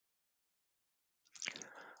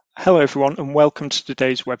Hello everyone and welcome to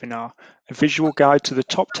today's webinar, a visual guide to the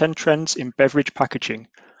top 10 trends in beverage packaging.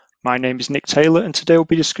 My name is Nick Taylor and today we'll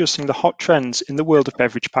be discussing the hot trends in the world of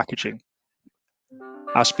beverage packaging.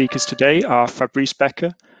 Our speakers today are Fabrice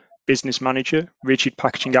Becker, Business Manager, Rigid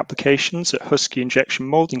Packaging Applications at Husky Injection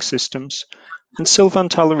Molding Systems, and Sylvain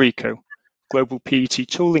Tallarico, Global PET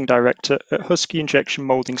Tooling Director at Husky Injection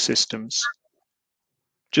Molding Systems.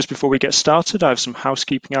 Just before we get started, I have some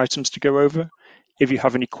housekeeping items to go over. If you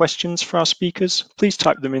have any questions for our speakers, please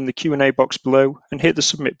type them in the Q&A box below and hit the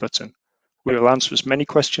submit button. We will answer as many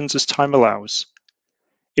questions as time allows.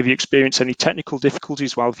 If you experience any technical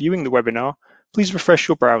difficulties while viewing the webinar, please refresh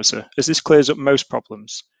your browser as this clears up most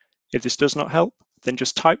problems. If this does not help, then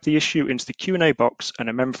just type the issue into the Q&A box and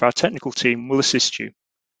a member of our technical team will assist you.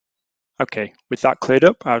 Okay, with that cleared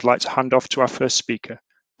up, I would like to hand off to our first speaker.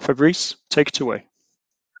 Fabrice, take it away.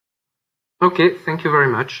 Okay, thank you very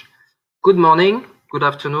much. Good morning, good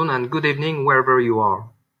afternoon, and good evening wherever you are.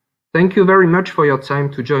 Thank you very much for your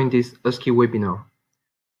time to join this Husky webinar.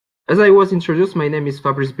 As I was introduced, my name is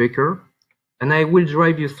Fabrice Becker, and I will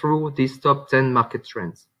drive you through these top 10 market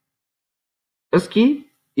trends. Husky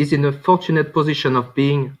is in a fortunate position of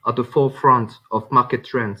being at the forefront of market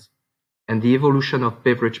trends and the evolution of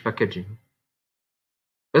beverage packaging.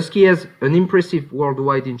 Husky has an impressive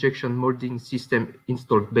worldwide injection molding system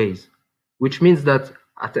installed base, which means that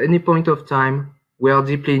at any point of time, we are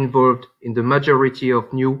deeply involved in the majority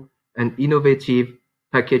of new and innovative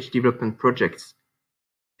package development projects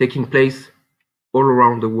taking place all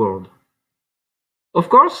around the world. Of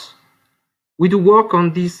course, we do work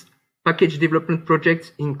on these package development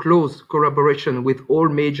projects in close collaboration with all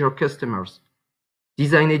major customers,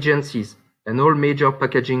 design agencies, and all major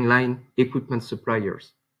packaging line equipment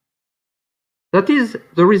suppliers. That is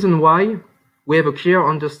the reason why we have a clear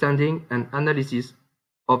understanding and analysis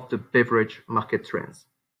of the beverage market trends.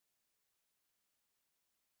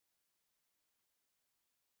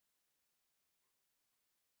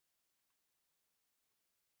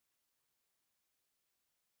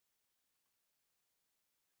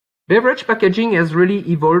 Beverage packaging has really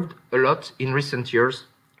evolved a lot in recent years,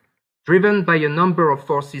 driven by a number of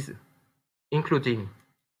forces, including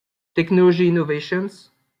technology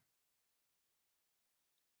innovations,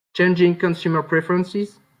 changing consumer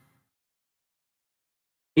preferences,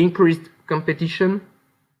 increased competition,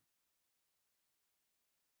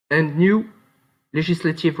 and new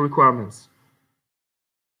legislative requirements.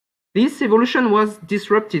 This evolution was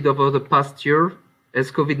disrupted over the past year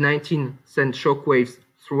as COVID-19 sent shockwaves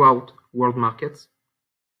throughout world markets.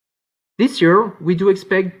 This year, we do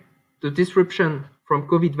expect the disruption from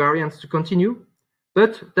COVID variants to continue,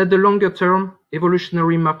 but that the longer-term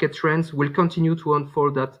evolutionary market trends will continue to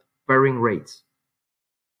unfold at varying rates.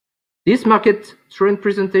 This market trend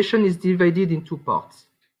presentation is divided in two parts.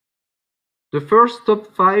 The first top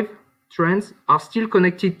 5 trends are still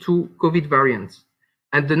connected to COVID variants,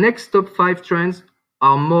 and the next top 5 trends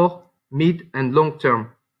are more mid and long-term,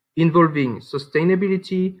 involving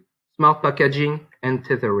sustainability, smart packaging, and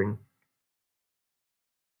tethering.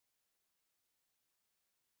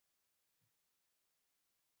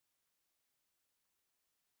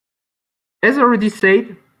 As already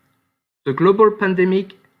said, the global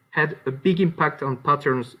pandemic had a big impact on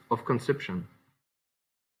patterns of consumption.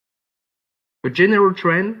 A general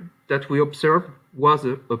trend that we observed was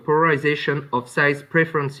a polarization of size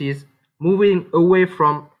preferences, moving away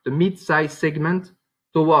from the mid-size segment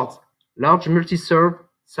towards large multi-serve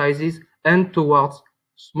sizes and towards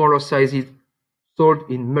smaller sizes sold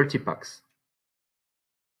in multi-packs.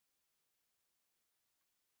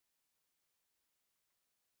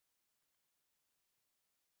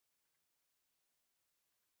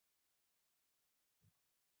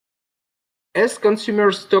 As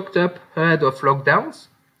consumers stocked up ahead of lockdowns,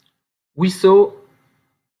 we saw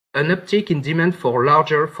an uptick in demand for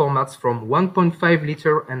larger formats from 1.5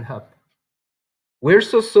 liter and up. We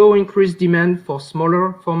also saw increased demand for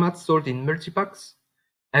smaller formats sold in multi-packs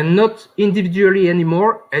and not individually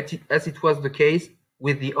anymore as it was the case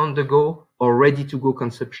with the on-the-go or ready-to-go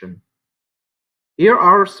consumption. Here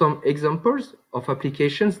are some examples of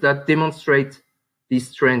applications that demonstrate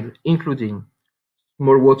this trend, including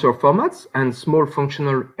small water formats and small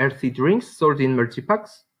functional healthy drinks sold in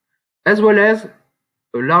multi-packs, as well as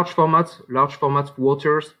large format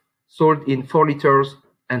waters sold in 4 liters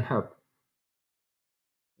and up.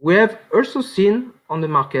 We have also seen on the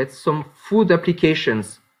market some food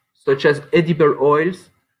applications, such as edible oils,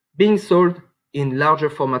 being sold in larger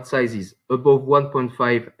format sizes, above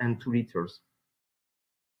 1.5 and 2 liters.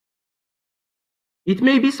 It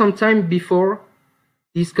may be some time before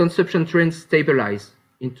these consumption trends stabilize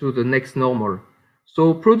into the next normal,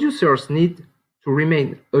 so producers need to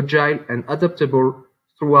remain agile and adaptable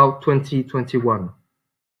throughout 2021.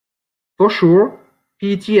 For sure,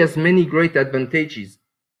 PET has many great advantages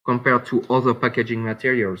compared to other packaging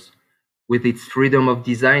materials, with its freedom of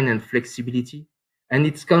design and flexibility, and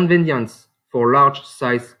its convenience for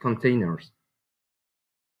large-size containers.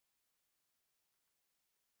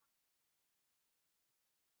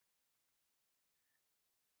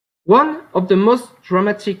 One of the most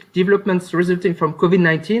dramatic developments resulting from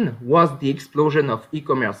COVID-19 was the explosion of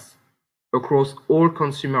e-commerce across all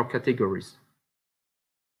consumer categories.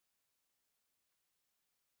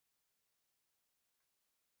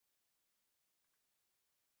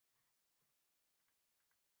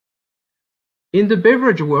 In the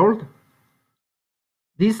beverage world,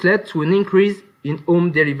 this led to an increase in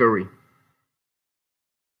home delivery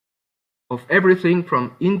of everything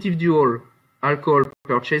from individual alcohol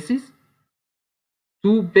purchases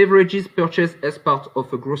to beverages purchased as part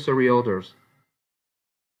of a grocery orders.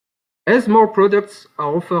 As more products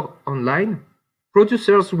are offered online,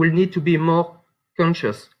 producers will need to be more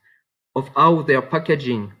conscious of how their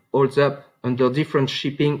packaging holds up under different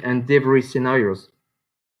shipping and delivery scenarios.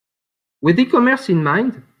 With e-commerce in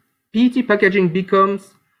mind, PET packaging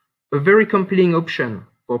becomes a very compelling option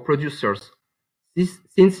for producers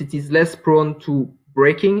since it is less prone to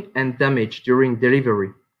breaking and damage during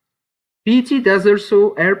delivery. PET does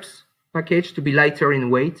also helps package to be lighter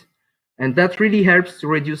in weight, and that really helps to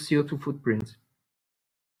reduce CO2 footprint.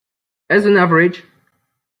 As an average,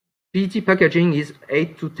 PET packaging is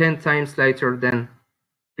 8 to 10 times lighter than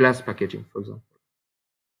glass packaging, for example.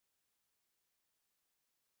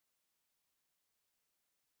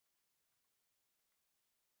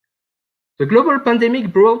 The global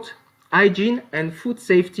pandemic brought hygiene and food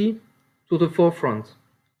safety to the forefront,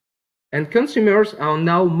 and consumers are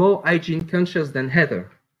now more hygiene conscious than ever.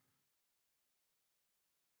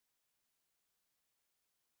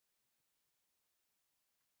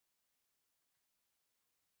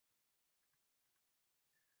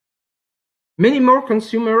 Many more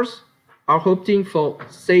consumers are opting for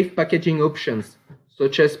safe packaging options,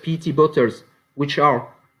 such as PET bottles, which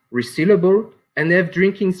are resealable and have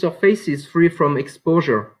drinking surfaces free from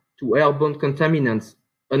exposure to airborne contaminants,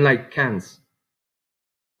 unlike cans.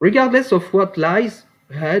 Regardless of what lies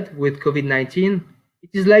ahead with COVID-19, it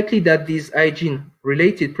is likely that these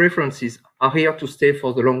hygiene-related preferences are here to stay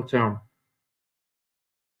for the long term.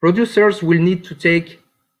 Producers will need to take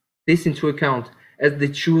this into account as they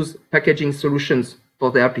choose packaging solutions for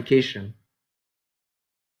their application.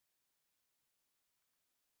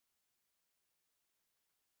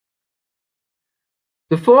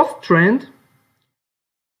 The fourth trend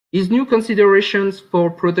is new considerations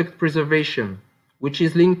for product preservation, which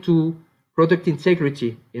is linked to product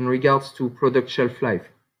integrity in regards to product shelf life.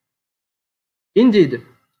 Indeed,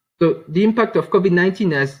 the impact of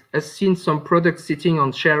COVID-19 has seen some products sitting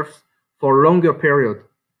on shelves for a longer period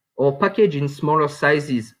or packaged in smaller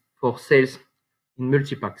sizes for sales in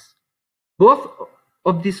multi-packs. Both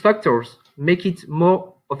of these factors make it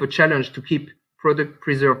more of a challenge to keep product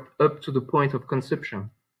preserved up to the point of consumption.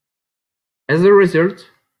 As a result,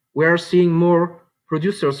 we are seeing more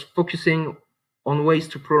producers focusing on ways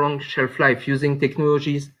to prolong shelf life using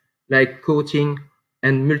technologies like coating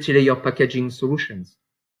and multi-layer packaging solutions,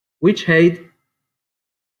 which aid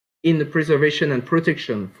in the preservation and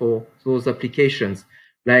protection for those applications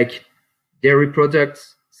like dairy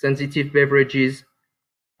products, sensitive beverages,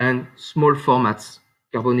 and small formats,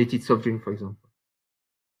 carbonated soft drink, for example.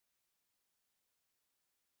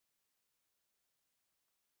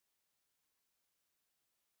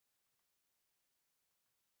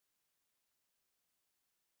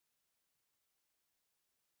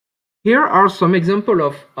 Here are some examples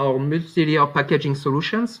of our multi-layer packaging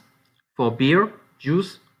solutions for beer,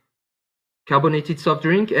 juice, carbonated soft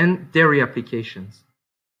drink, and dairy applications.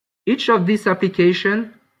 Each of these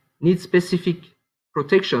applications needs specific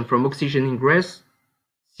protection from oxygen ingress,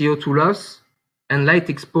 CO2 loss, and light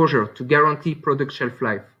exposure to guarantee product shelf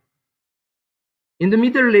life. In the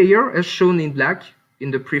middle layer, as shown in black in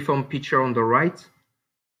the preformed picture on the right,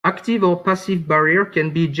 active or passive barrier can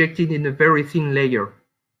be ejected in a very thin layer.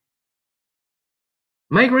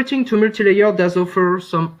 Migrating to multi-layer does offer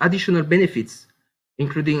some additional benefits,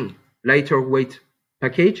 including lighter weight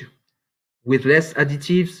package with less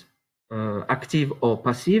additives, active or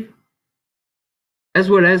passive, as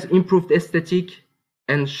well as improved aesthetic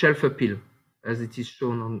and shelf appeal, as it is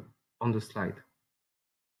shown on the slide.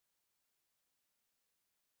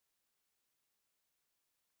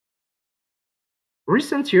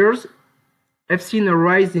 Recent years have seen a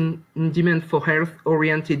rise in demand for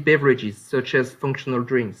health-oriented beverages, such as functional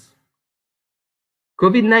drinks.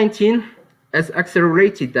 COVID-19 has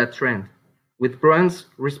accelerated that trend, with brands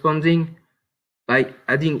responding by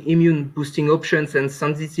adding immune-boosting options and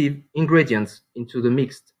sensitive ingredients into the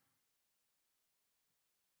mix.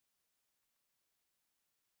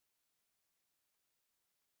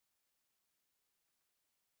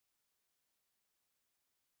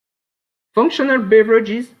 Functional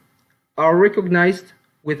beverages are recognized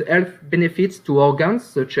with health benefits to organs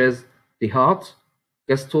such as the heart,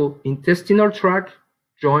 gastrointestinal tract,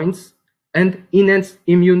 joints, and enhanced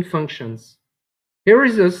immune functions. Here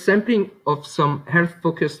is a sampling of some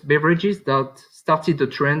health-focused beverages that started the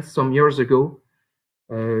trend some years ago.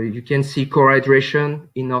 You can see Core Hydration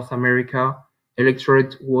in North America,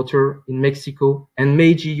 Electrolyte Water in Mexico, and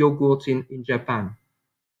Meiji Yogurt in Japan.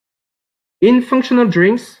 In functional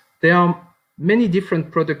drinks, there are many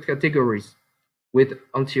different product categories with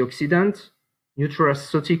antioxidant,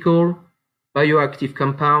 nutraceutical, bioactive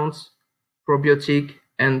compounds, probiotic,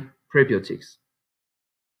 and prebiotics.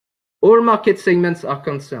 All market segments are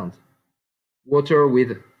concerned. Water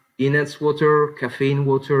with enhanced water, caffeine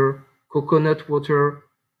water, coconut water,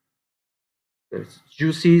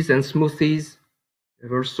 juices and smoothies,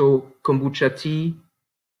 and also kombucha tea,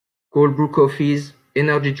 cold brew coffees,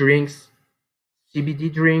 energy drinks,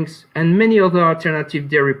 CBD drinks, and many other alternative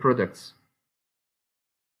dairy products.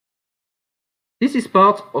 This is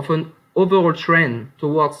part of an overall trend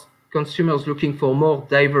towards consumers looking for more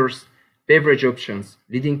diverse beverage options,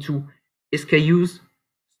 leading to SKUs,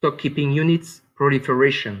 stock keeping units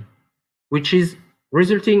proliferation, which is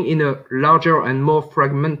resulting in a larger and more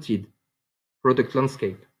fragmented product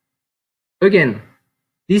landscape. Again,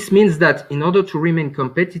 this means that in order to remain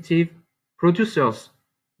competitive, producers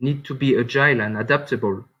need to be agile and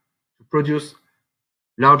adaptable to produce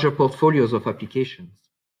larger portfolios of applications.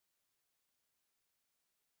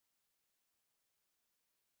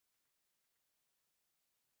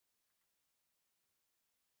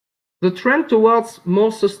 The trend towards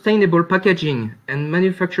more sustainable packaging and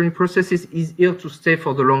manufacturing processes is here to stay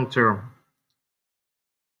for the long term.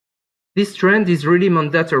 This trend is really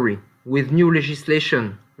mandatory, with new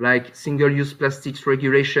legislation like single-use plastics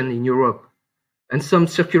regulation in Europe and some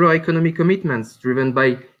circular economy commitments driven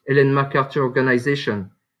by Ellen MacArthur organization,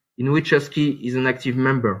 in which Husky is an active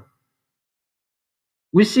member.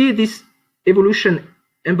 We see this evolution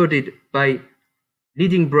embodied by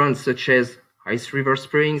leading brands such as Ice River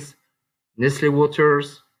Springs, Nestle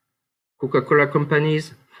Waters, Coca-Cola company,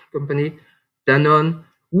 Danone,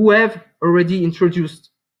 who have already introduced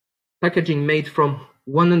packaging made from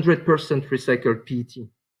 100% recycled PET.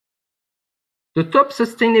 The top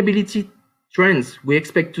sustainability trends we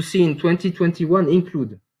expect to see in 2021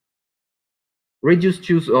 include reduced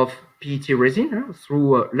use of PET resin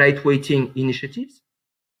through lightweighting initiatives,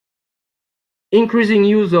 increasing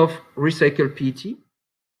use of recycled PET,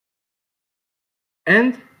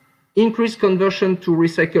 and increased conversion to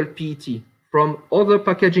recycled PET from other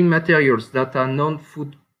packaging materials that are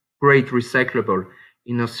non-food grade recyclable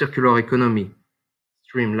in a circular economy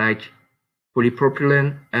stream like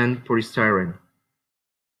polypropylene and polystyrene.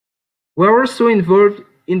 We are also involved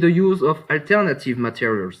in the use of alternative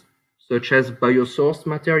materials such as biosourced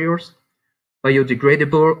materials,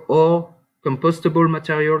 biodegradable or compostable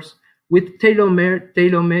materials with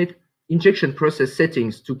tailor-made injection process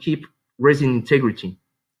settings to keep resin integrity.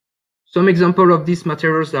 Some examples of these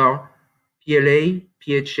materials are PLA,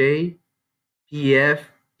 PHA, PEF,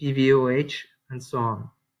 PVOH, and so on.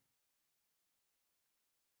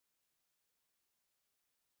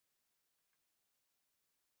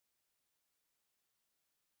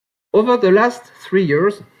 Over the last 3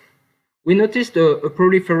 years, we noticed a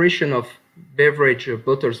proliferation of beverage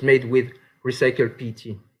bottles made with recycled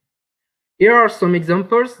PET. Here are some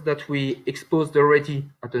examples that we exposed already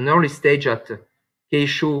at an early stage at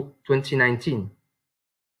K-Show 2019.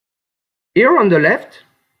 Here on the left,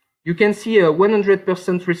 you can see a 100%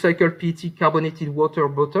 recycled PET carbonated water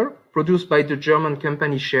bottle produced by the German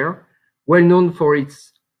company Share, well known for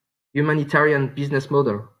its humanitarian business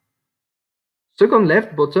model. Second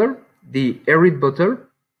left bottle, the Arid bottle,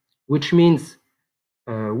 which means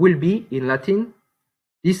will be in Latin.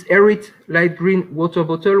 This Arid light green water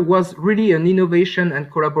bottle was really an innovation and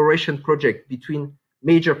collaboration project between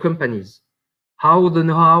major companies. How the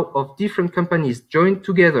know-how of different companies joined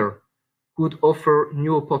together could offer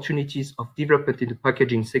new opportunities of development in the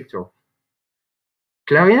packaging sector.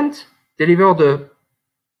 Clariant delivered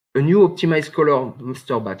a new optimized color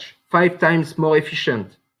master batch, 5 times more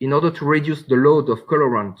efficient in order to reduce the load of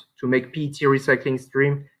colorant to make PET recycling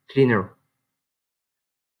stream cleaner.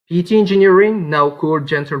 PET Engineering, now called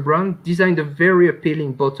Gentle Brown, designed a very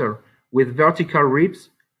appealing bottle with vertical ribs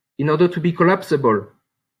in order to be collapsible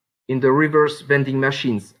in the reverse vending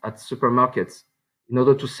machines at supermarkets, in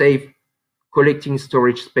order to save collecting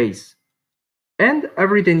storage space. And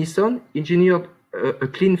Avery Dennison engineered a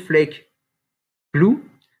clean flake glue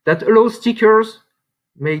that allows stickers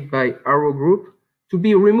made by Arrow Group to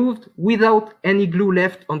be removed without any glue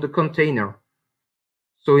left on the container.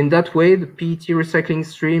 So in that way, the PET recycling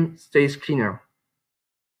stream stays cleaner.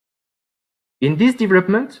 In this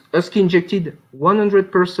development, Husky injected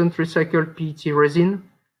 100% recycled PET resin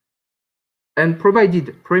and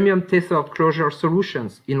provided premium tethered closure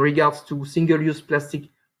solutions in regards to single-use plastic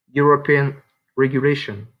European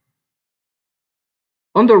regulation.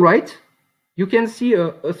 On the right, you can see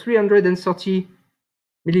a 330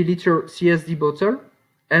 milliliter CSD bottle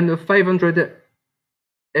and a 500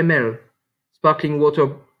 ml sparkling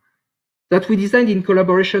water that we designed in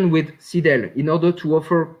collaboration with Sidel in order to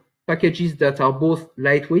offer packages that are both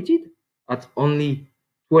lightweighted at only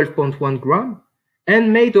 12.1 gram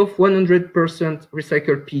and made of 100%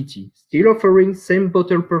 recycled PET, still offering same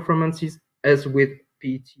bottle performances as with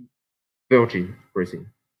PET virgin resin.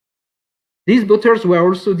 These bottles were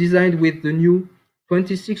also designed with the new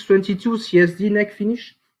 2622 CSD neck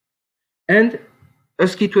finish and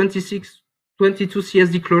Husky 2622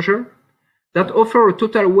 CSD closure that offer a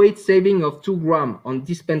total weight saving of 2 grams on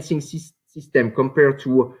dispensing system compared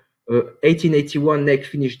to a 1881 neck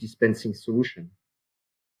finish dispensing solution.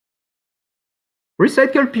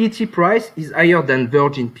 Recycled PET price is higher than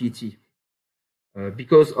virgin PET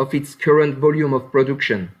because of its current volume of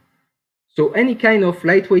production. So any kind of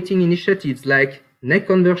lightweighting initiatives like neck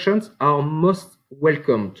conversions are most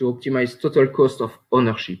welcome to optimize total cost of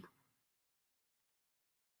ownership.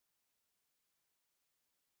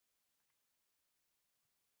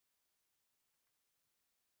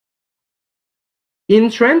 In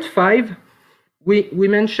Trend 5, we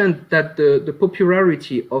mentioned that the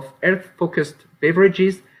popularity of health-focused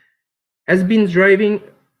beverages has been driving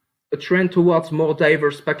a trend towards more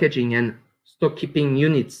diverse packaging and stock-keeping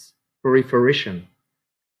units proliferation.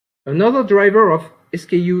 Another driver of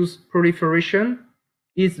SKUs proliferation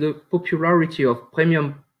is the popularity of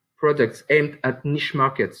premium products aimed at niche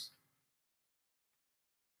markets.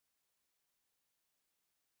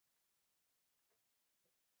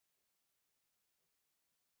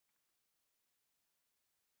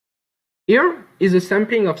 Here is a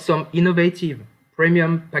sampling of some innovative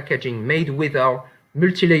premium packaging made with our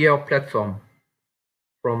multi-layer platform.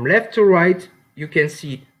 From left to right, you can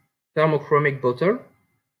see thermochromic bottle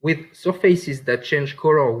with surfaces that change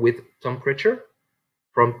color with temperature,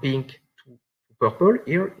 from pink to purple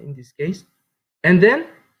here in this case. And then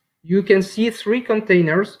you can see 3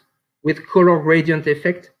 containers with color gradient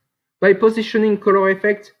effect by positioning color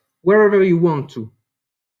effect wherever you want to.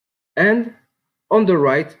 And on the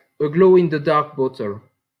right, a glow-in-the-dark bottle.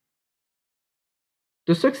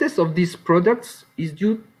 The success of these products is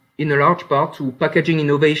due in a large part to packaging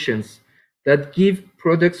innovations that give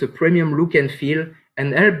products a premium look and feel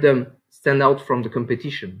and help them stand out from the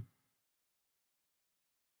competition.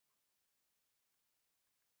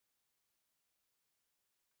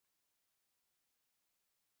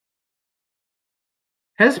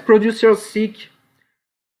 As producers seek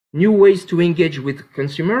new ways to engage with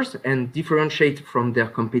consumers and differentiate from their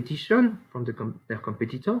competition, their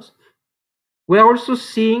competitors, we are also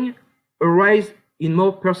seeing a rise in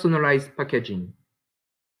more personalized packaging.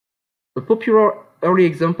 A popular early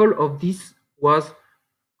example of this was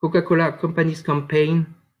Coca-Cola Company's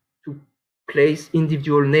campaign to place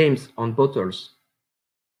individual names on bottles.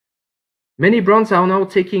 Many brands are now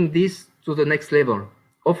taking this to the next level,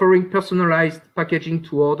 offering personalized packaging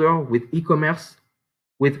to order with e-commerce,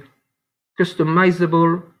 with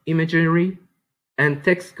customizable imagery and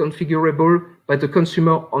text configurable by the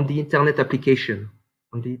consumer on the internet application,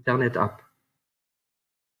 on the internet app.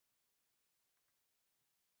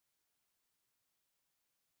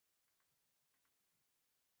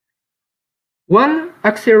 One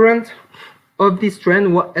accelerant of this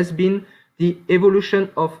trend has been the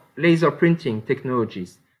evolution of laser printing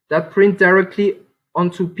technologies that print directly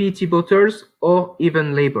onto PET bottles or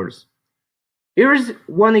even labels. Here is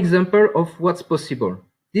one example of what's possible.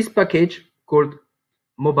 This package, called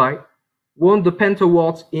Mobile, won the Paint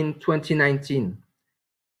Awards in 2019.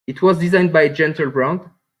 It was designed by Gentle Brand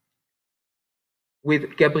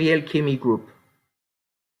with Gabriel Chemy Group.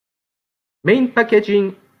 Main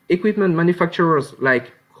packaging equipment manufacturers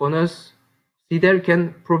like Kronos, Sidel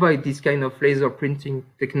can provide this kind of laser printing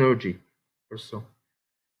technology also.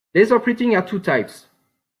 Laser printing are 2 types.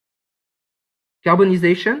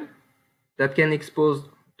 Carbonization, that can expose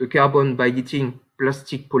the carbon by heating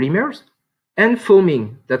plastic polymers, and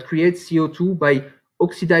foaming, that creates CO2 by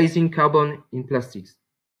oxidizing carbon in plastics.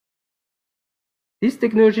 This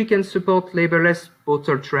technology can support labelless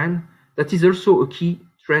bottle trend that is also a key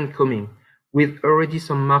trend coming, with already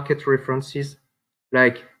some market references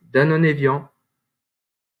like Danone Evian,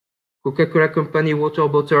 Coca-Cola Company water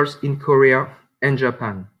bottles in Korea and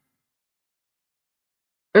Japan.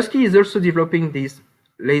 Husky is also developing this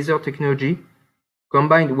laser technology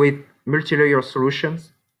combined with multi-layer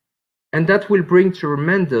solutions, and that will bring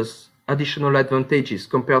tremendous additional advantages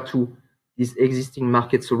compared to these existing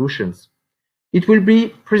market solutions. It will be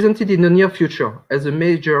presented in the near future as a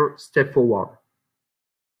major step forward.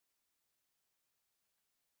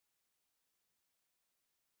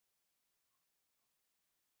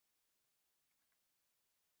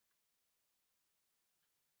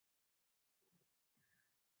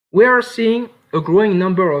 We are seeing a growing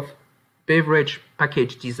number of beverage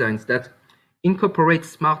package designs that incorporate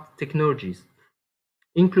smart technologies,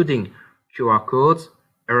 including QR codes,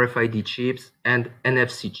 RFID chips, and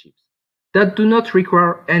NFC chips that do not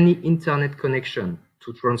require any internet connection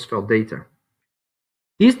to transfer data.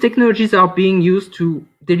 These technologies are being used to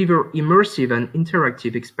deliver immersive and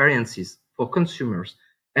interactive experiences for consumers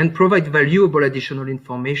and provide valuable additional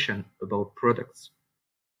information about products.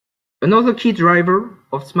 Another key driver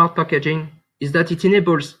of smart packaging is that it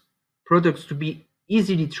enables products to be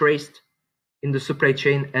easily traced in the supply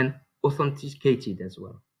chain and authenticated as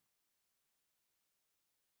well.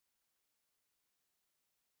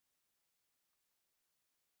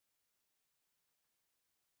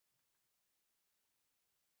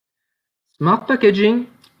 Smart packaging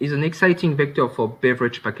is an exciting vector for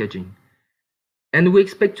beverage packaging, and we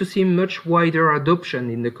expect to see much wider adoption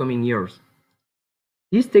in the coming years.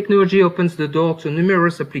 This technology opens the door to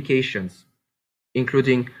numerous applications,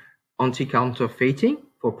 including anti-counterfeiting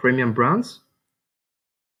for premium brands,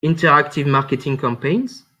 interactive marketing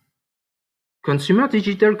campaigns, consumer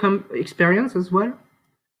digital experience as well,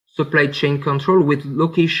 supply chain control with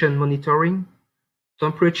location monitoring,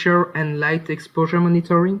 temperature and light exposure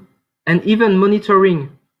monitoring, and even monitoring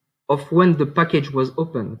of when the package was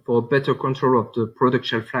opened for better control of the product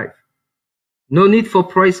shelf life. No need for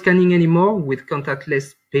price scanning anymore with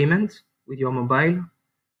contactless payment with your mobile.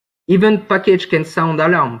 Even package can sound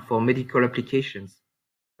alarm for medical applications,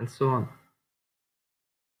 and so on.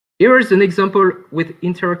 Here is an example with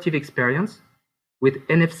interactive experience with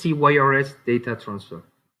NFC wireless data transfer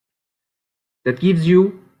that gives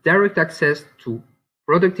you direct access to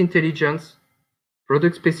product intelligence,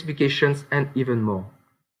 product specifications, and even more.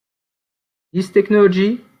 This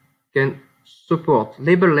technology can support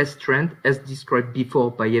label-less trend as described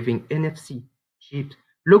before by having NFC chips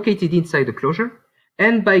located inside the closure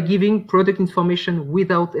and by giving product information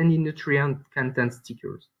without any nutrient content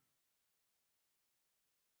stickers.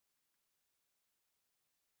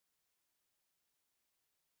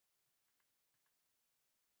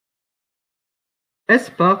 As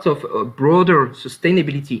part of a broader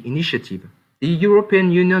sustainability initiative, the European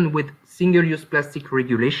Union with single-use plastic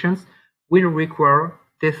regulations will require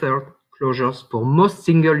tethered closures for most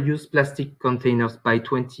single-use plastic containers by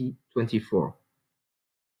 2024.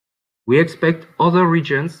 We expect other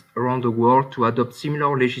regions around the world to adopt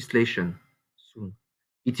similar legislation soon.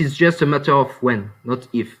 It is just a matter of when, not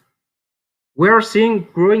if. We are seeing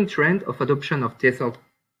growing trend of adoption of tethered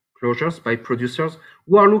closures by producers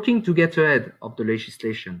who are looking to get ahead of the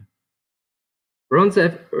legislation. Brands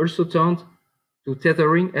have also turned to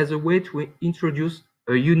tethering as a way to introduce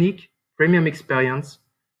a unique premium experience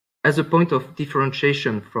as a point of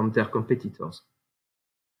differentiation from their competitors.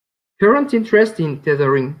 Current interest in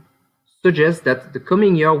tethering suggests that the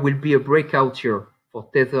coming year will be a breakout year for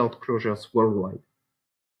tethered closures worldwide.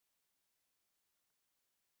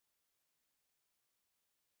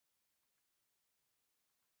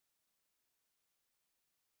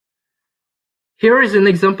 Here is an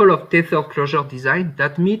example of tethered closure design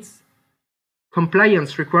that meets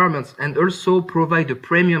compliance requirements and also provide a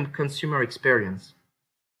premium consumer experience.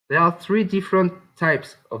 There are three different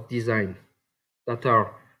types of design that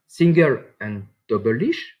are single and double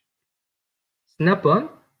leash, snap-on,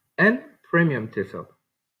 and premium tethered.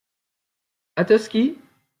 At Husky,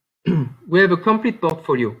 we have a complete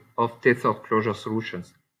portfolio of tethered closure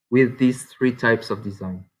solutions with these three types of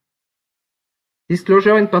design. This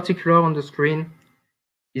closure in particular on the screen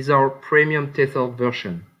is our premium tethered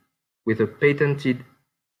version with a patented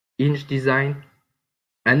hinge design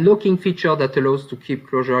and locking feature that allows to keep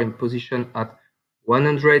closure in position at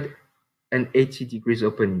 180 degrees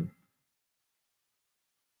opening.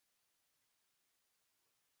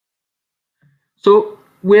 So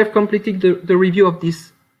we have completed the review of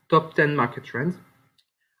these top 10 market trends.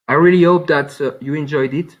 I really hope that you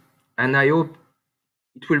enjoyed it, and I hope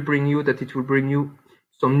it will bring you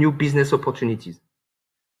some new business opportunities.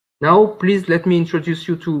 Now, please let me introduce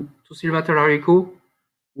you to Silva Talarico,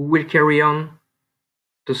 who will carry on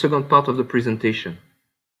the second part of the presentation.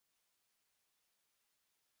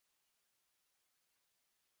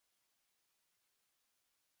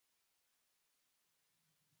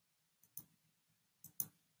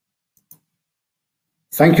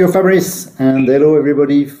 Thank you, Fabrice, and hello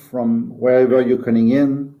everybody from wherever you're coming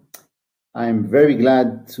in. I'm very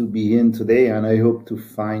glad to be in today, and I hope to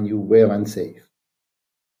find you well and safe.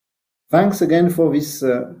 Thanks again for this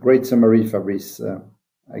great summary, Fabrice.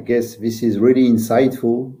 I guess this is really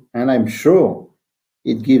insightful, and I'm sure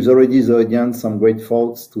it gives already the audience some great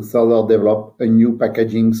thoughts to further develop a new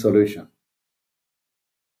packaging solution.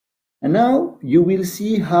 And now you will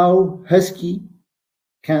see how Husky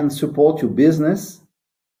can support your business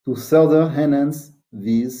to further enhance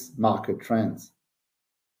these market trends.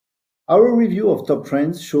 Our review of top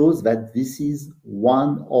trends shows that this is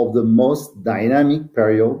one of the most dynamic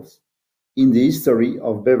periods in the history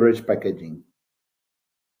of beverage packaging.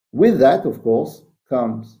 With that, of course,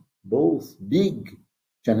 comes both big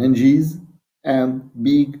challenges and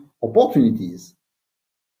big opportunities.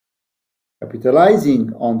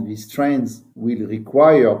 Capitalizing on these trends will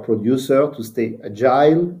require producers to stay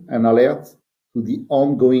agile and alert to the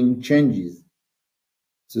ongoing changes.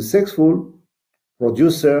 Successful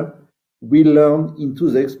producer will learn into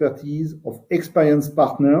the expertise of experienced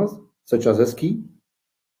partners such as Husky,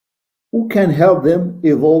 who can help them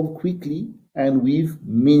evolve quickly and with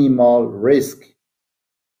minimal risk.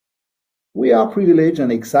 We are privileged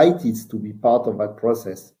and excited to be part of that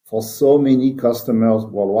process for so many customers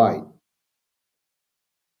worldwide.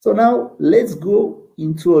 So now let's go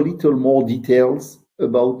into a little more details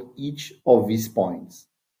about each of these points.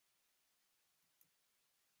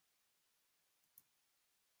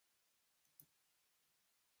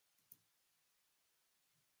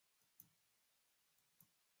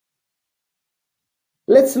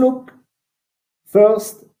 Let's look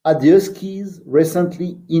first at the Husky's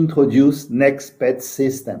recently introduced NextPet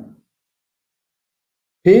system.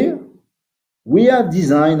 Here, we have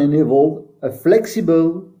designed and evolved a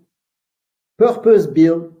flexible,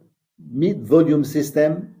 purpose-built mid-volume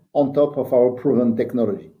system on top of our proven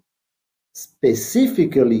technology,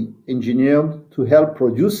 specifically engineered to help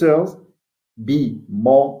producers be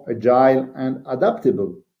more agile and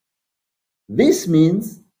adaptable. This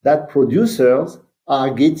means that producers are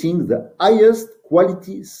getting the highest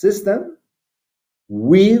quality system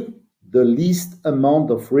with the least amount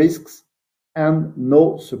of risks and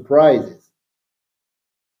no surprises.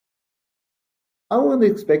 Our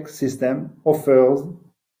NextPet system offers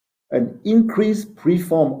an increased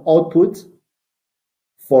preform output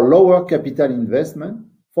for lower capital investment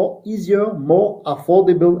for easier, more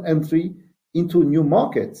affordable entry into new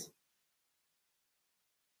markets.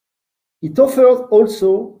 It offers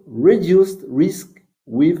also reduced risk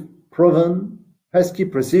with proven Husky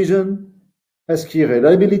precision, Husky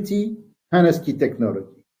reliability, and Husky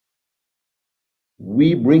technology.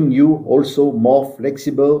 We bring you also more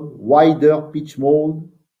flexible, wider pitch mold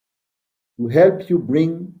to help you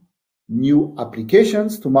bring new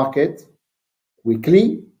applications to market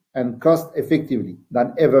quickly and cost effectively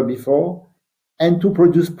than ever before, and to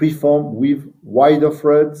produce preform with wider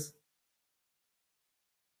threads.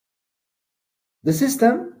 The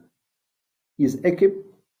system is equipped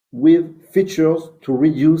with features to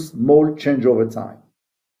reduce mold changeover time,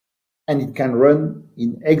 and it can run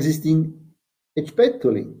in existing HPET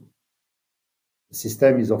tooling. The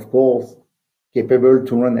system is, of course, capable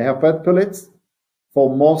to run airpad pellets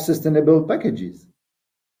for more sustainable packages.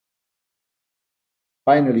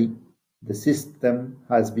 Finally, the system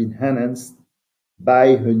has been enhanced by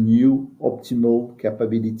a new optimal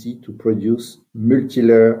capability to produce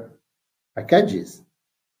multi-layer packages.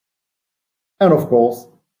 And of course,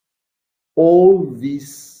 all of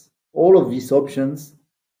these options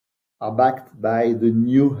are backed by the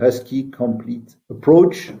new Husky Complete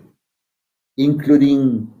approach,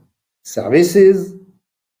 including services,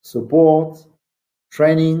 support,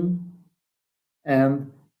 training,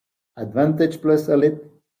 and Advantage Plus Elite,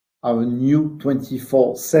 our new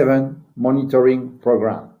 24/7 monitoring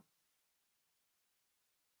program.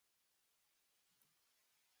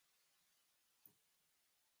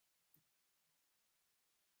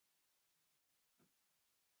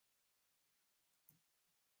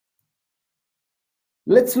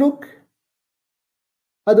 Let's look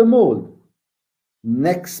at the mold,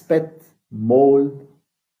 NextPet mold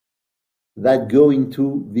that go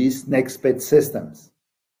into these NextPet systems.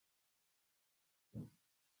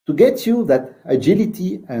 To get you that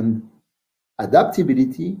agility and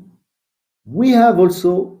adaptability, We have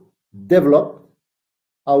also developed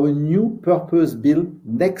our new purpose-built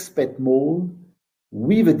NextPet mold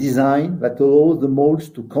with a design that allows the molds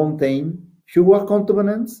to contain fewer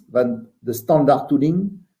components than the standard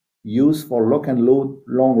tooling used for lock and load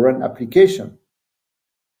long-run application.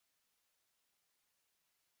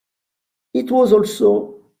 It was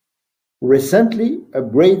also recently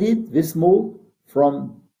upgraded, this mold,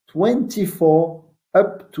 from 24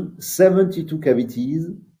 up to 72 cavities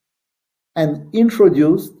and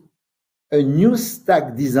introduced a new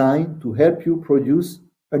stack design to help you produce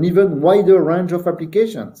an even wider range of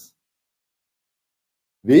applications.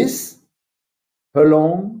 This,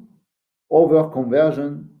 along other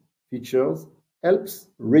conversion features, helps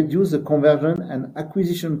reduce the conversion and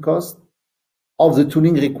acquisition cost of the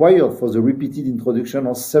tooling required for the repeated introduction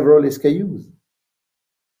of several SKUs.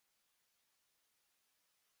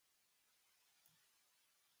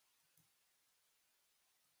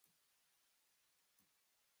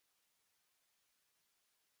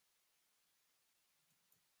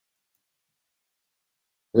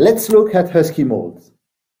 Let's look at Husky molds.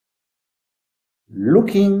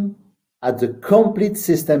 Looking at the complete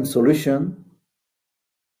system solution,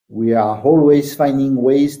 we are always finding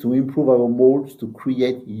ways to improve our molds to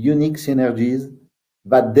create unique synergies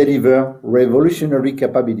that deliver revolutionary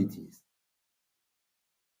capabilities.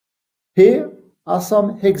 Here are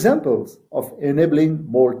some examples of enabling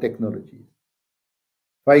mold technologies.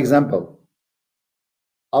 For example,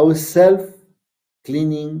 our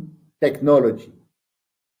self-cleaning technology,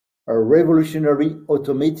 a revolutionary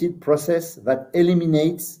automated process that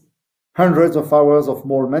eliminates hundreds of hours of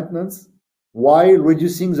mold maintenance while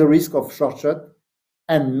reducing the risk of short-shot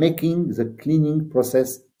and making the cleaning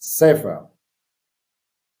process safer.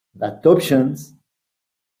 That option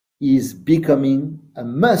is becoming a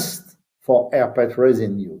must for airpet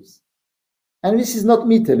resin use. And this is not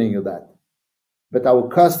me telling you that, but our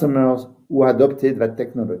customers who adopted that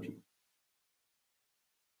technology.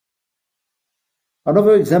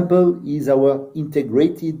 Another example is our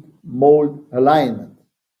integrated mold alignment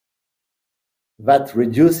that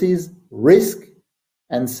reduces risk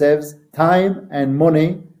and saves time and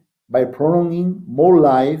money by prolonging mold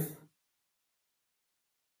life,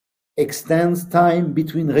 extends time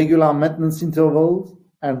between regular maintenance intervals,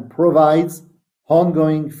 and provides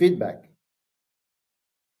ongoing feedback.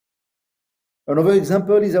 Another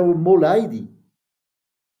example is our mold ID.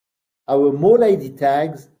 Our mold ID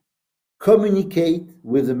tags communicate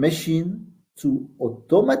with the machine to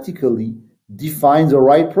automatically define the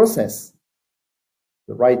right process,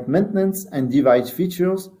 the right maintenance and device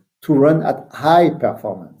features to run at high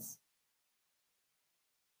performance.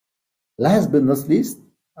 Last but not least,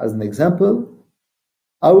 as an example,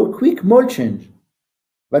 our quick mold change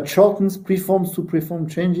that shortens preforms to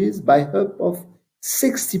preform changes by up of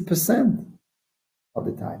 60% of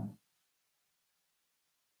the time.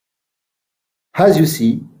 As you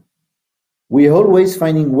see, we are always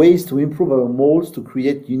finding ways to improve our molds to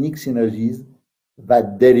create unique synergies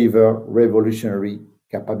that deliver revolutionary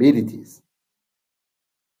capabilities.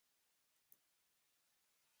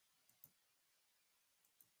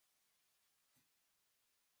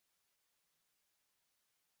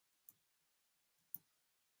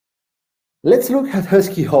 Let's look at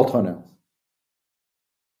Husky hot runners.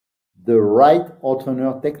 The right hot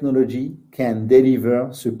runner technology can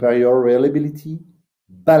deliver superior reliability,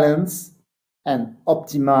 balance, and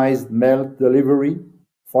optimized melt delivery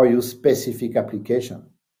for your specific application.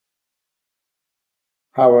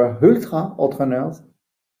 Our ultra hot runners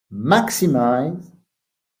maximize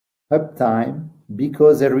uptime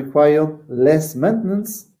because they require less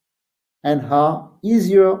maintenance and are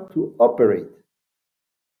easier to operate.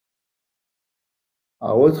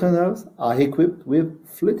 Our hot runners are equipped with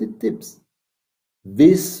fluted tips.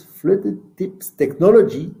 This fluted tips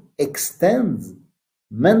technology extends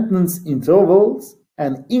maintenance intervals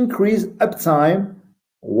and increase uptime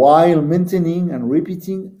while maintaining and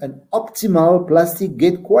repeating an optimal plastic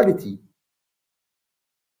gate quality.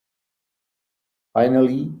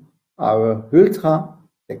 Finally, our ultra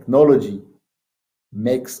technology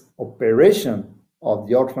makes operation of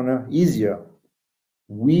the hot runner easier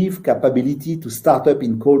with capability to start up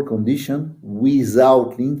in cold conditions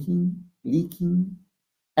without leaking,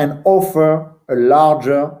 and offer a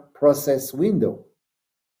larger process window.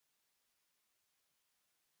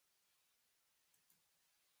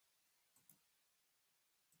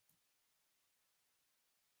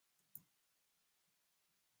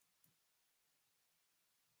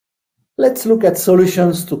 Let's look at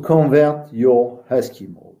solutions to convert your Husky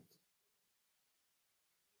mold.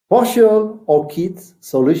 Partial or kit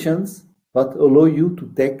solutions that allow you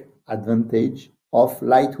to take advantage of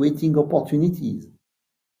lightweighting opportunities,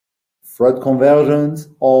 flood conversions,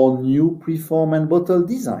 or new preform and bottle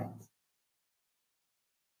designs.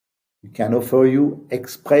 We can offer you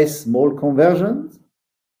express small conversions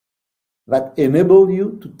that enable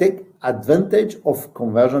you to take advantage of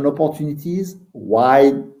conversion opportunities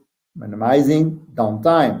while minimizing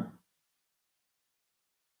downtime.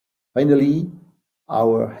 Finally,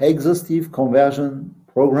 our exhaustive conversion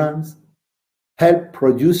programs help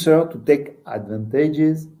producers to take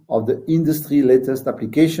advantages of the industry's latest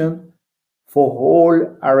application for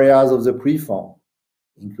all areas of the preform,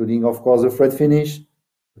 including, of course, the fret finish,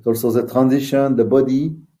 but also the transition, the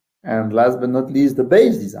body, and last but not least, the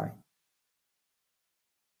base design.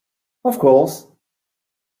 Of course,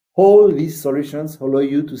 all these solutions allow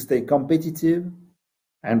you to stay competitive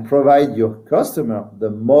and provide your customer the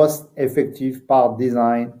most effective part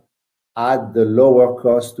design at the lower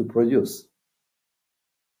cost to produce.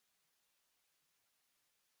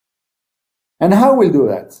 And how we'll do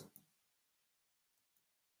that?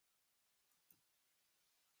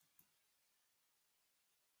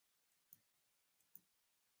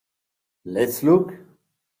 Let's look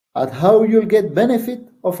at how you'll get benefit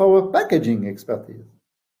of our packaging expertise.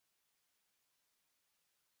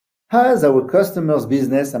 As our customers'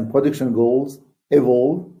 business and production goals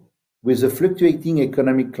evolve with the fluctuating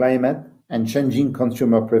economic climate and changing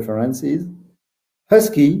consumer preferences,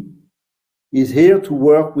 Husky is here to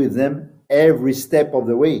work with them every step of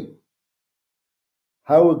the way.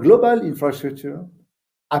 Our global infrastructure,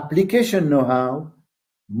 application know-how,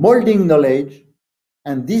 molding knowledge,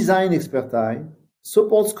 and design expertise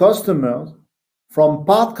supports customers from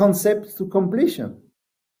part concept to completion,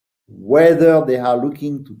 whether they are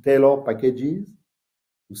looking to tailor packages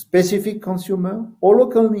to specific consumer or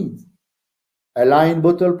local needs, align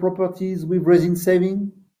bottle properties with resin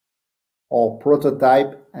saving, or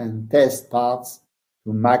prototype and test parts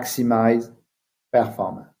to maximize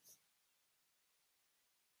performance.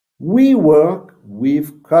 We work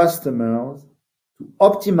with customers to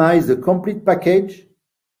optimize the complete package,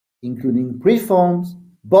 including preforms,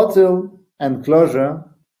 bottle, and closure,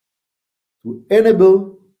 to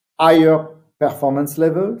enable higher performance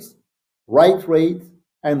levels, right rate,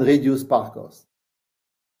 and reduce part cost.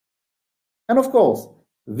 And of course,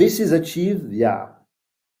 this is achieved via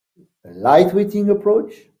a lightweighting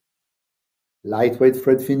approach, lightweight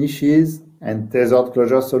fret finishes, and tethered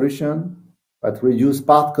closure solution that reduce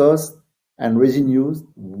part cost and resin use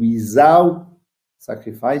without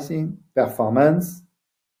sacrificing performance.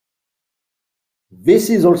 This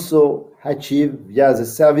is also achieved via the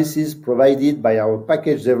services provided by our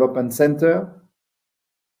Package Development Center,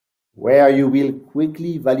 where you will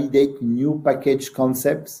quickly validate new package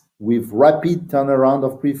concepts with rapid turnaround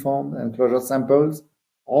of preform and closure samples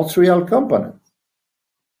or trial components.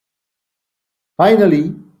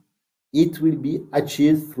 Finally, it will be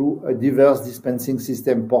achieved through a diverse dispensing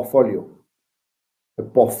system portfolio, a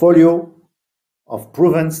portfolio of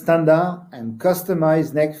proven standard and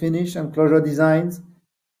customized neck finish and closure designs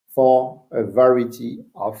for a variety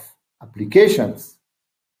of applications.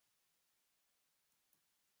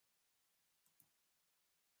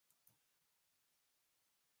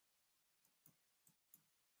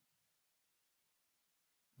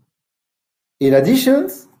 In addition,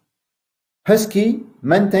 Husky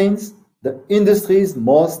maintains the industry's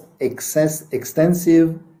most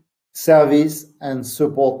extensive service and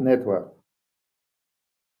support network.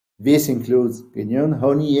 This includes genuine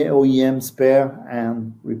OEM spare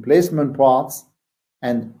and replacement parts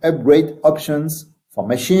and upgrade options for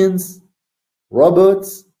machines,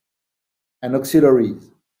 robots, and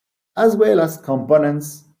auxiliaries, as well as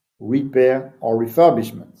components, repair, or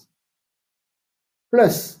refurbishment.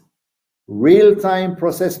 Plus, real-time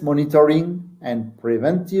process monitoring and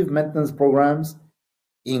preventive maintenance programs,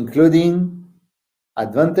 including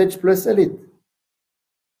Advantage Plus Elite.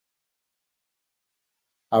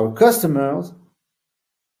 Our customers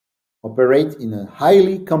operate in a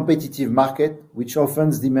highly competitive market, which often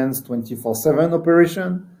demands 24/7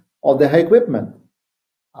 operation of their equipment.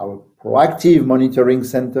 Our proactive monitoring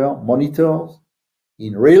center monitors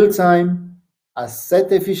in real time asset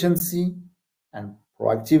efficiency and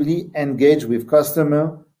proactively engage with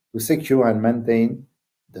customers to secure and maintain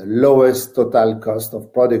the lowest total cost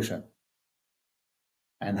of production.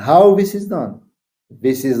 And how this is done?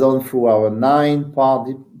 This is done through our 9 part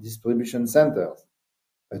distribution centers,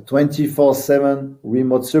 a 24/7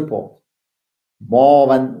 remote support, more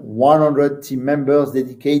than 100 team members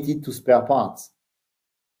dedicated to spare parts,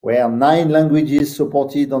 where 9 languages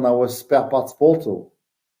supported on our spare parts portal,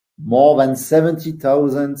 more than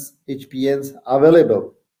 70,000 HPNs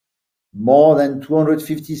available, more than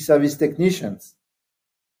 250 service technicians,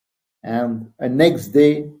 and a next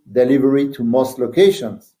day delivery to most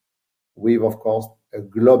locations with, of course, a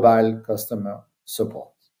global customer support.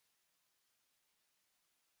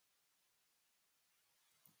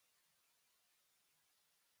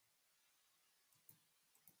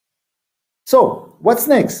 So, what's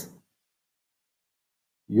next?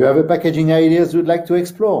 You have a packaging ideas you'd like to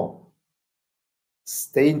explore?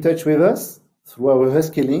 Stay in touch with us through our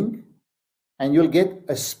Husky link, and you'll get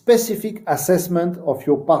a specific assessment of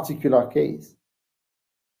your particular case.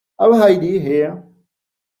 Our idea here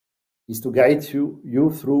is to guide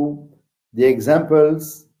you through the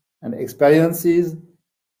examples and experiences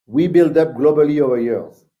we build up globally over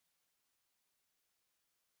years.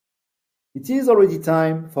 It is already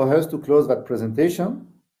time for us to close that presentation.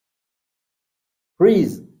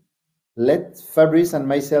 Please let Fabrice and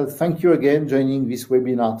myself thank you again joining this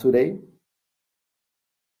webinar today.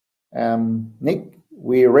 Nick,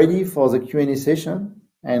 we're ready for the Q&A session,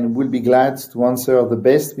 and we'll be glad to answer the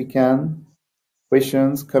best we can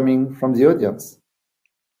questions coming from the audience.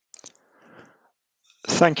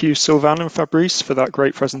 Thank you, Sylvain and Fabrice, for that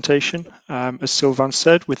great presentation. As Sylvain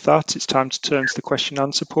said, with that, it's time to turn to the question and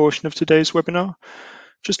answer portion of today's webinar.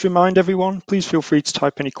 Just to remind everyone, please feel free to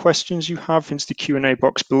type any questions you have into the Q&A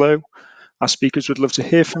box below. Our speakers would love to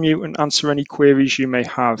hear from you and answer any queries you may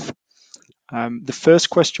have. The first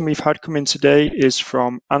question we've had come in today is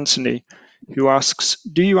from Anthony, who asks,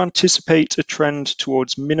 do you anticipate a trend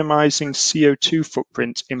towards minimizing CO2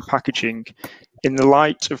 footprint in packaging in the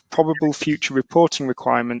light of probable future reporting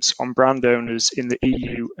requirements on brand owners in the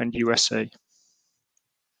EU and USA?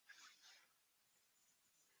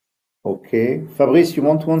 Okay, Fabrice, you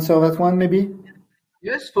want to answer that one maybe?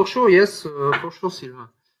 Yes, for sure. Yes, for sure, Sylvain.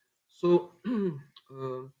 So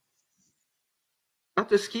at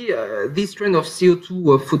Husky, this trend of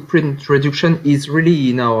CO2 footprint reduction is really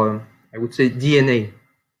in our, I would say, DNA.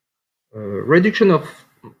 Reduction of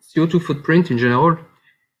CO2 footprint in general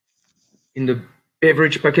in the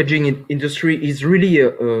beverage packaging industry is really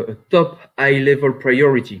a top high-level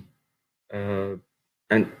priority.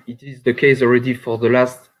 And it is the case already for the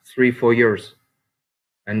last 3-4 years.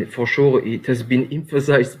 And for sure, it has been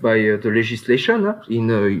emphasized by the legislation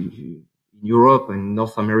in Europe and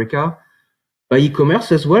North America, by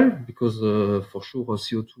e-commerce as well, because for sure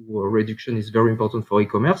CO2 reduction is very important for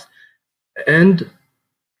e-commerce, and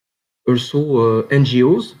also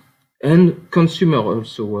NGOs and consumer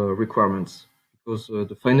also requirements, because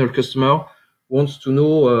the final customer wants to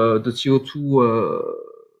know the CO2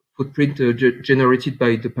 footprint generated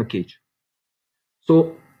by the package.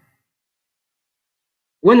 So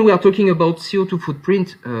when we are talking about CO2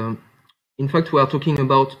 footprint, in fact, we are talking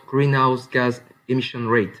about greenhouse gas emission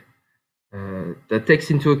rate. That takes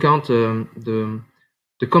into account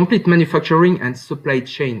the complete manufacturing and supply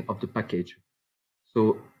chain of the package.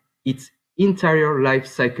 So its entire life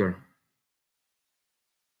cycle.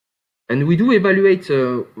 And we do evaluate,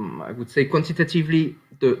 I would say quantitatively,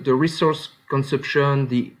 the resource consumption,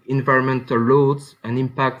 the environmental loads and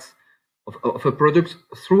impacts of a product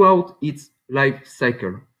throughout its life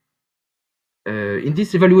cycle. In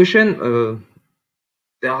this evaluation,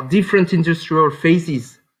 there are different industrial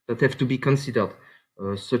phases that have to be considered,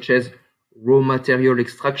 such as raw material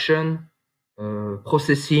extraction,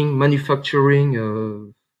 processing,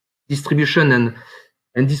 manufacturing, distribution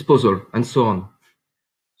and disposal, and so on.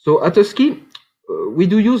 So at Husky, we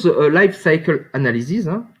do use a life cycle analysis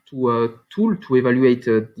tool to evaluate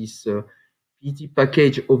this PET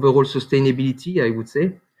package overall sustainability, I would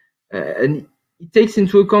say, and it takes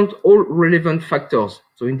into account all relevant factors.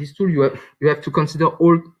 So in this tool, you have to consider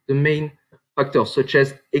all the main factors, such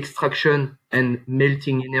as extraction and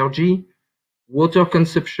melting energy, water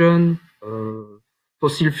consumption,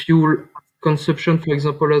 fossil fuel consumption, for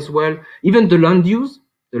example, as well. Even the land use.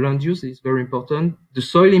 The land use is very important. The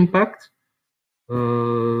soil impact.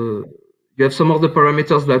 You have some other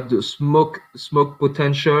parameters like the smoke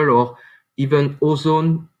potential, or even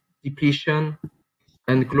ozone depletion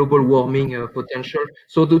and global warming potential.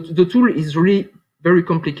 So the tool is really very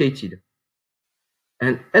complicated.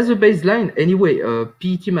 And as a baseline, anyway,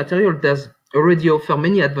 PET material does already offer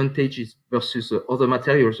many advantages versus other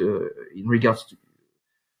materials in regards to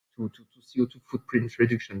CO2 footprint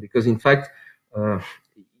reduction, because in fact, it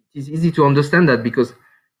is easy to understand that, because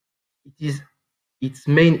it is its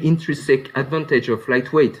main intrinsic advantage of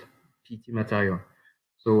lightweight PET material.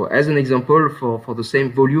 So as an example, for the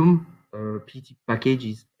same volume, PET package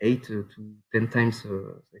is 8 to 10 times, as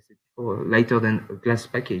I said before, lighter than a glass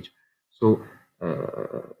package. So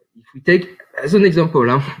if we take as an example,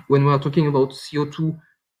 when we are talking about CO2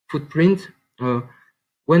 footprint,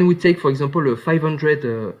 when we take, for example, a 500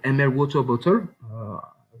 ml water bottle,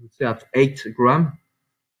 would say at 8 gram,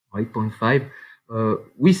 8.5,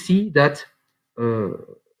 we see that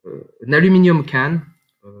an aluminum can,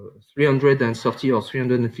 330 or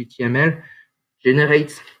 350 ml,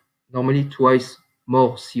 generates normally twice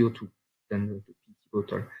more CO2 than the PET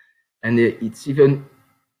bottle. And it's even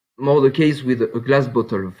more the case with a glass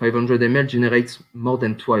bottle. 500 ml generates more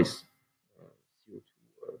than twice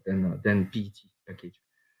CO2 than PET package.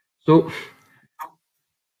 So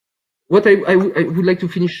what I would like to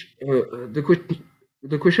finish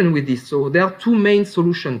the question with this. So there are two main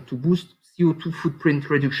solutions to boost CO2 footprint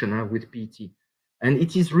reduction with PET. And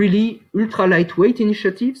it is really ultra lightweight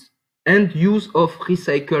initiatives and use of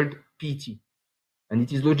recycled PET. And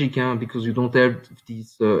it is logic because you don't have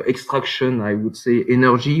this extraction, I would say,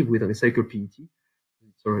 energy with recycled PET.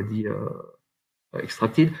 It's already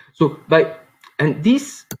extracted. So and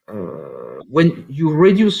this, when you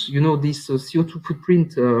reduce, this CO2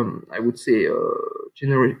 footprint, I would say,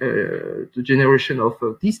 the generation of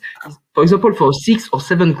this, is, for example, for 6 or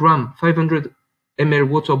 7 gram, 500 ml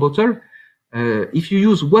water bottle, if you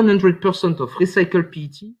use 100% of recycled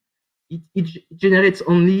PET, it generates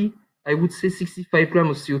only, I would say, 65 grams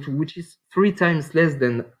of CO2, which is 3 times less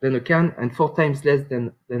than a can and 4 times less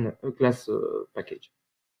than a glass package.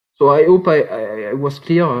 So I hope I was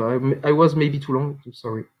clear. I was maybe too long. I'm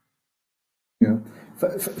sorry. Yeah,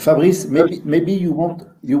 Fabrice, maybe you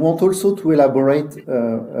want also to elaborate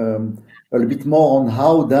a little bit more on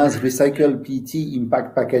how does recycled PET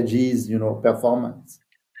impact packages, performance.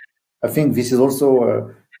 I think this is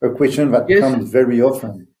also a question that comes very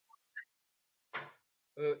often.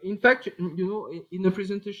 In fact, in the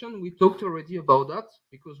presentation, we talked already about that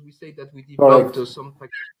because we say that we developed some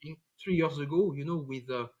packaging 3 years ago, with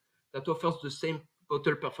that offers the same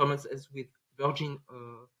bottle performance as with virgin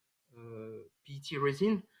PET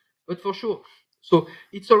resin. But for sure, so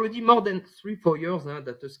it's already more than 3-4 years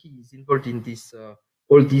that Husky is involved in this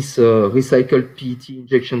all these recycled PET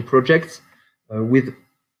injection projects with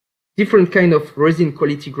different kind of resin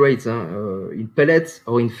quality grades in pellets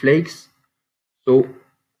or in flakes. So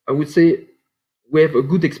I would say we have a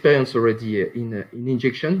good experience already in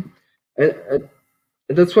injection. And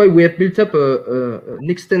that's why we have built up an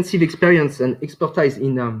extensive experience and expertise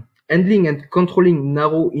in handling and controlling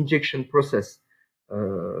narrow injection process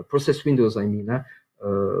windows, I mean.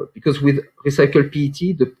 Because with recycled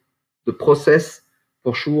PET, the process,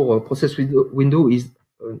 for sure, process window is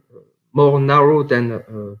more narrow than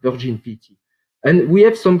virgin PET. And we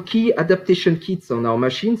have some key adaptation kits on our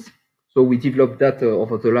machines. So we developed that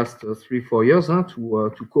over the last 3-4 years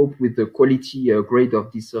to cope with the quality grade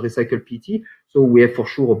of this recycled PET. So we have for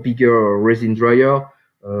sure a bigger resin dryer,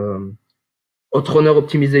 hot runner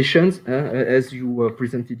optimizations, as you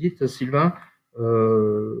presented it, Sylvain.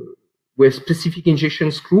 We have specific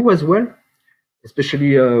injection screw as well,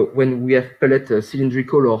 especially when we have pellet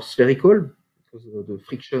cylindrical or spherical, because the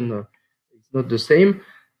friction is not the same.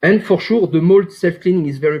 And for sure, the mold self-cleaning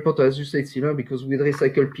is very important, as you said, Sylvain, because with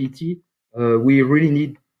recycled PET, we really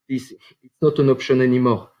need this. It's not an option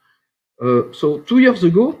anymore. So 2 years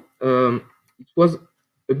ago, it was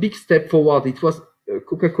a big step forward. It was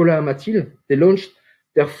Coca-Cola and Mathilde. They launched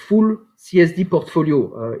their full CSD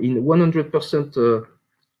portfolio in 100%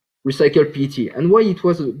 recycled PET. And why it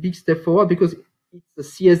was a big step forward? Because it's a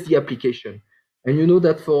CSD application. And you know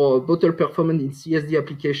that for bottle performance in CSD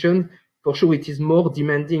application, for sure it is more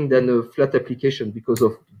demanding than a flat application because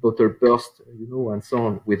of bottle burst, and so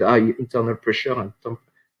on, with high internal pressure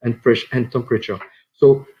and temperature.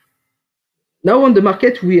 So now on the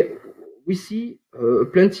market, we see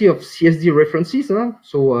plenty of CSD references.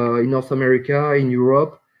 So in North America, in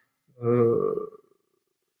Europe,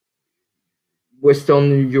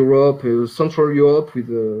 Western Europe, Central Europe, with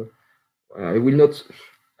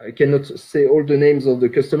I cannot say all the names of the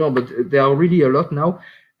customer, but there are really a lot now.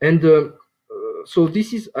 And so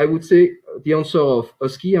this is, I would say, the answer of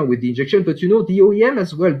Husky with the injection. But the OEM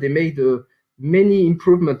as well, they made many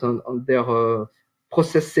improvements on their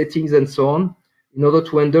process settings and so on in order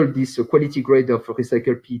to handle this quality grade of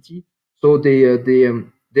recycled PET. So they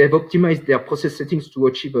have optimized their process settings to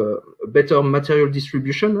achieve a better material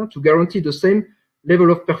distribution to guarantee the same level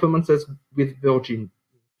of performance as with virgin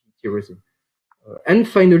PET resin. And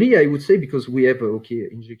finally, I would say, because we have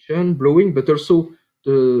injection, blowing, but also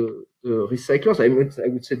the recyclers, I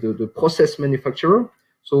would say the process manufacturer,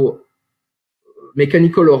 so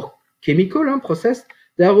mechanical or chemical process,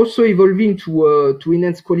 they are also evolving to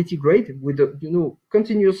enhance quality grade with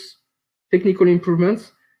continuous technical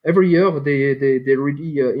improvements. Every year they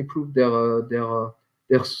really improve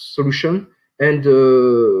their solution, and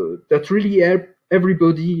that really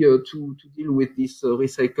everybody to deal with this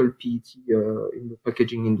recycled PET in the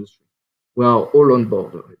packaging industry. We are all on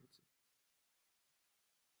board.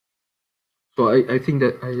 So I think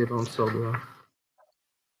that I have answered.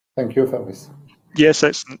 Thank you, Fabrice. Yes,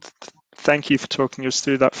 excellent. Thank you for talking us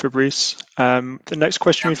through that, Fabrice. The next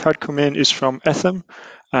question we've had come in is from Ethem,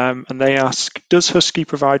 and they ask, does Husky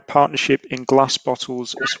provide partnership in glass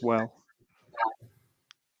bottles as well?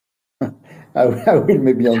 I will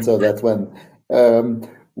maybe answer that one.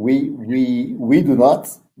 We do not,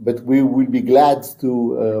 but we will be glad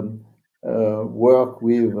to work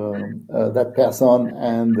with that person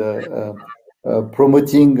and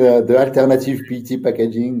promoting the alternative PET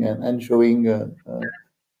packaging and showing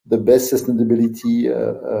the best sustainability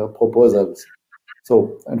proposals.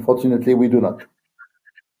 So unfortunately, we do not.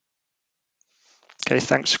 Okay,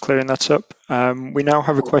 thanks for clearing that up. We now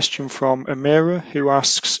have a question from Amira, who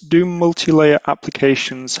asks, do multi-layer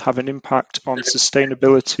applications have an impact on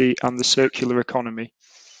sustainability and the circular economy?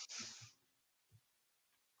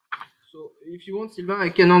 So if you want, Sylvain, I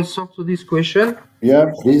can answer to this question.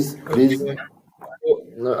 Yeah, please. I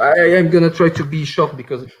am going to try to be short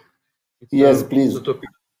because it's, yes, please. the topic.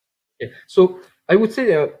 Okay. So I would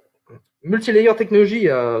say multi-layer technology,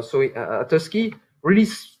 at Husky, really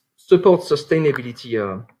supports sustainability.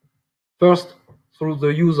 First, through the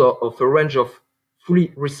use of a range of fully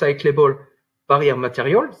recyclable barrier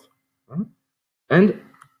materials, and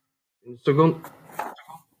second,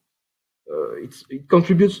 it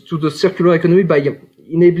contributes to the circular economy by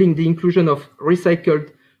enabling the inclusion of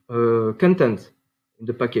recycled content in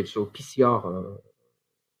the package, so PCR,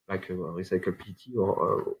 like recycled PET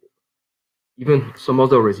or even some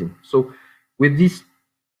other resin. So with these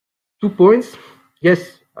 2 points,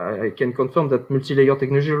 yes, I can confirm that multi-layer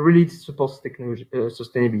technology really supports technology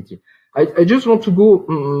sustainability. I just want to go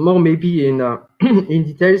more maybe in in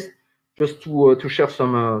details, just to share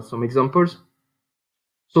some examples.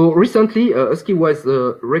 So recently, Husky was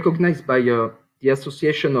recognized by the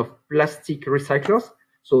Association of Plastic Recyclers,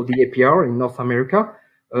 so the APR in North America.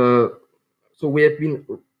 So we have been,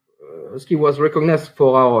 Husky was recognized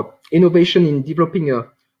for our innovation in developing a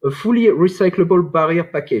fully recyclable barrier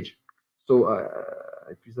package. So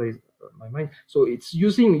I precise my mind. So it's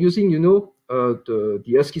using you know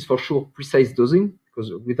the Husky's for sure precise dosing,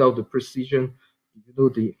 because without the precision, you know,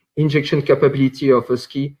 the injection capability of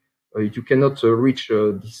Husky, you cannot reach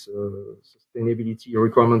this sustainability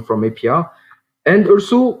requirement from APR, and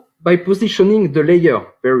also by positioning the layer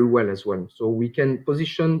very well as well. So we can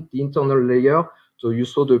position the internal layer. So you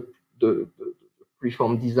saw the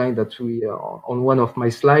preform design that we on one of my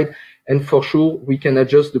slides, and for sure we can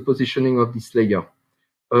adjust the positioning of this layer.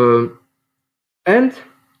 And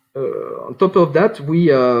on top of that, we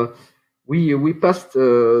passed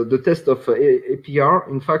the test of APR,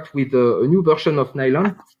 in fact, with a new version of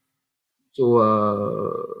nylon.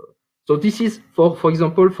 So this is for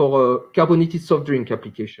example, for carbonated soft drink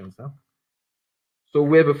applications. So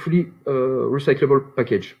we have a fully recyclable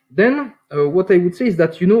package. Then what I would say is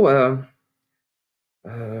that, you know,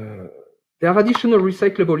 there are additional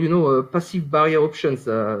recyclable, you know, passive barrier options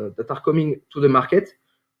that are coming to the market.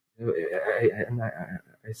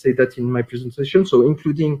 I say that in my presentation, so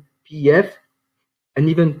including PEF and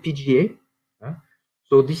even PGA.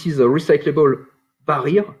 So this is a recyclable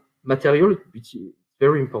barrier material, which is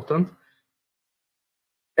very important.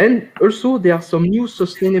 And also there are some new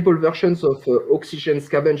sustainable versions of oxygen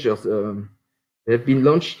scavengers. They have been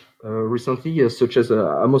launched recently, such as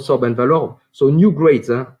Amosorb and Valor. So new grades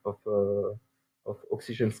of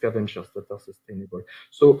oxygen scavengers that are sustainable.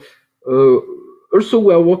 So also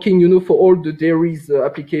we are working, you know, for all the dairies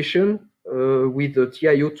application with the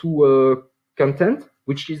TiO2 content,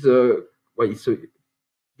 which is well, it's a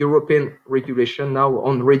European regulation now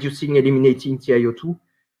on reducing, eliminating TiO2.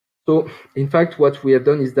 So in fact, what we have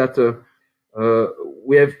done is that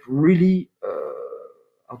we have really,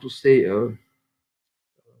 how to say,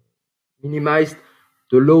 minimized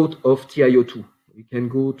the load of TiO2. We can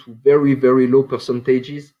go to very, very low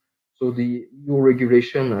percentages. So the EU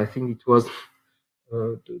regulation, I think it was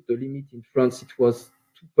the limit in France, it was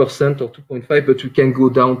 2% or 2.5, but we can go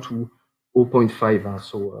down to 0.5.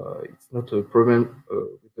 So it's not a problem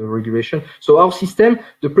with the regulation. So our system,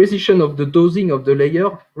 the precision of the dosing of the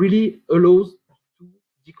layer really allows to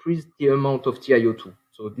decrease the amount of TiO2.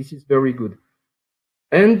 So this is very good.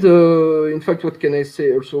 And in fact, what can I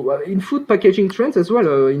say also? In food packaging trends as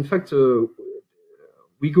well, in fact,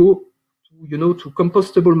 we go to, you know, to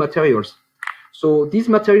compostable materials. So these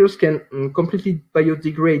materials can completely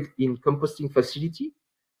biodegrade in composting facility.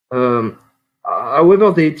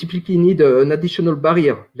 However, they typically need an additional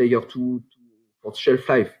barrier layer for shelf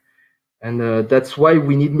life. And that's why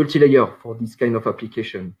we need multi-layer for this kind of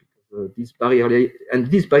application. This barrier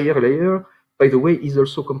layer, by the way, is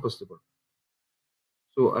also compostable.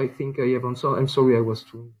 So I think I have answered. I'm sorry, I was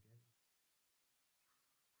too.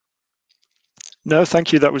 No,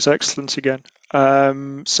 thank you. That was excellent again.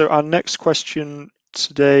 So our next question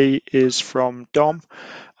today is from Dom,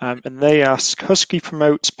 and they ask, Husky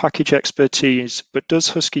promotes package expertise, but does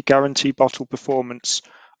Husky guarantee bottle performance,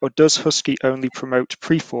 or does Husky only promote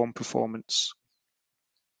preform performance?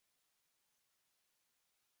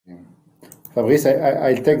 Fabrice,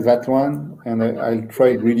 I'll take that one, and I'll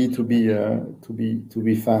try really to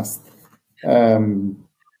be fast.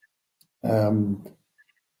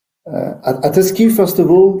 At Husky, first of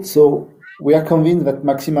all, so we are convinced that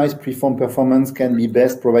maximized preform performance can be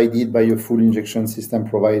best provided by a full injection system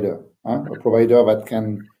provider, a provider that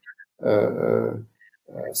can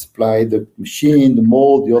supply the machine, the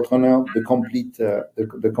mold, the alternator,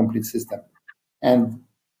 the complete system. And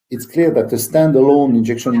it's clear that a standalone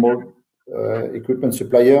injection mold equipment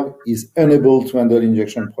supplier is unable to handle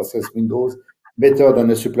injection process windows better than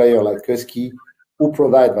a supplier like Husky, who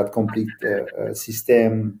provide that complete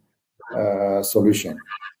system solution.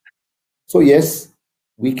 So yes,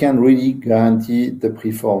 we can really guarantee the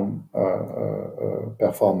preform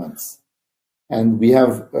performance, and we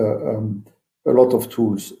have a lot of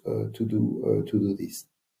tools to do this.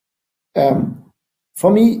 For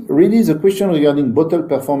me, really, the question regarding bottle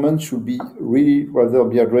performance should be really rather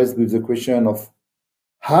be addressed with the question of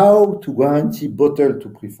how to guarantee bottle to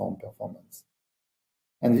preform performance.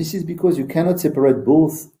 And this is because you cannot separate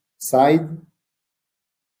both sides.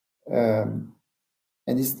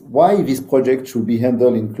 And it's why this project should be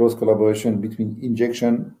handled in close collaboration between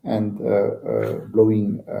injection and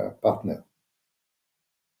blowing partner.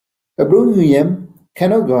 A blowing OEM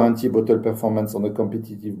cannot guarantee bottle performance on a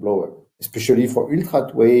competitive blower, especially for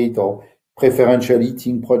ultra-weight or preferential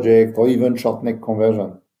heating project or even short neck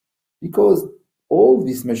conversion, because all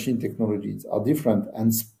these machine technologies are different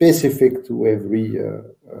and specific to every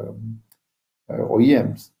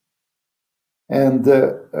OEMs. And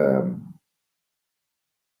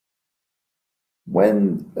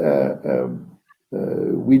when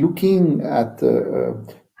we're looking at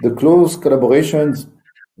the close collaborations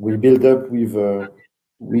we build up with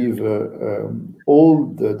all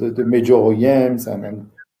the major OEMs, and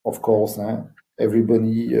of course,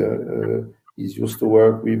 everybody is used to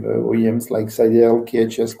work with OEMs like Seidel,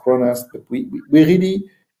 KHS, Kronos, but we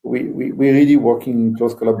really working in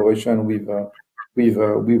close collaboration with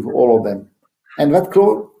all of them, and that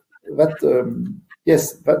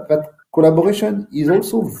collaboration is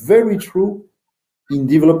also very true in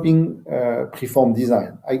developing preform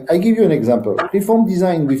design. I give you an example. Preform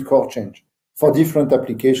design with core change for different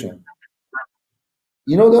applications.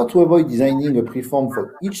 In order to avoid designing a preform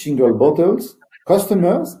for each single bottles,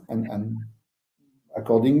 customers and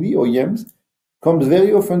accordingly OEMs comes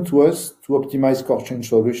very often to us to optimize core change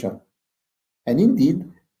solution. And indeed,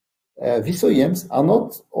 these OEMs are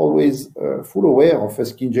not always full aware of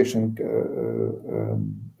Husky injection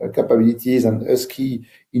capabilities and Husky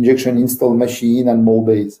injection install machine and mold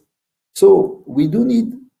base. So we do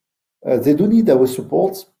need, they do need our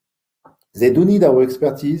support. They do need our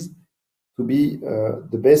expertise to be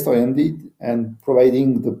the best oriented and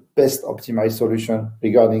providing the best optimized solution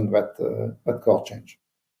regarding that core change.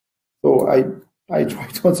 So I try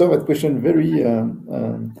to answer that question very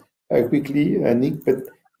quickly, Nick, but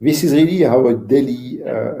this is really our daily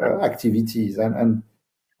activities, and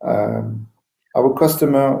our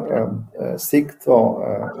customer seek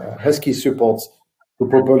for Husky supports to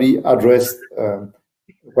properly address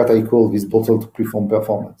what I call this bottle to preform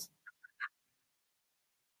performance.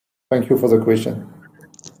 Thank you for the question.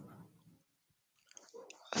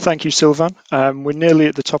 Thank you, Sylvain. We're nearly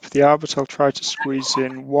at the top of the hour, but I'll try to squeeze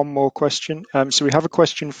in one more question. So we have a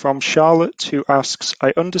question from Charlotte, who asks,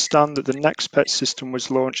 I understand that the NextPet system was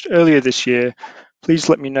launched earlier this year. Please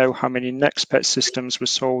let me know how many NextPet systems were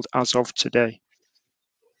sold as of today.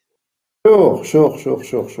 Sure.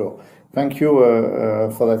 Thank you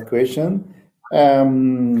for that question.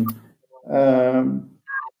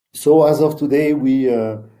 So as of today,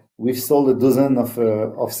 we've sold a dozen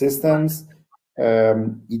of systems.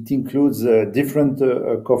 It includes different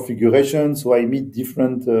configurations, so I meet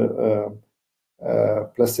different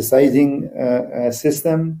plasticizing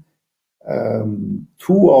system. 2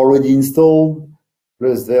 are already installed,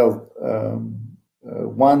 plus there's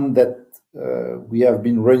one that we have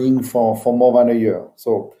been running for more than a year.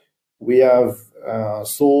 So we have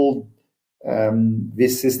sold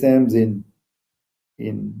these systems in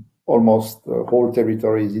almost whole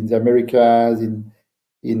territories, in the Americas, in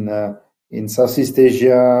in Southeast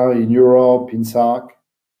Asia, in Europe, in SAARC.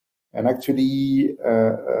 And actually,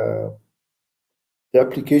 the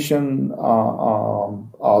applications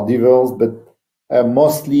are diverse, but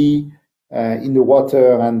mostly in the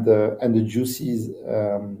water and the juices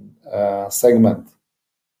segment.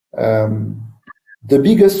 The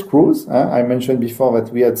biggest screws, I mentioned before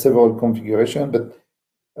that we had several configurations, but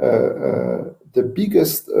the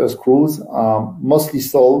biggest screws are mostly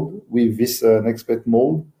sold with this NextPet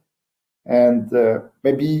mold. And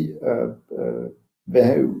maybe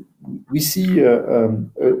we see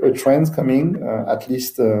a trend coming, at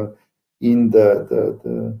least in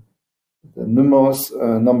the numerous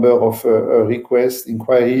number of requests,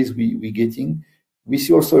 inquiries we're getting. We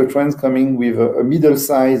see also a trend coming with a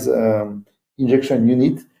middle-size injection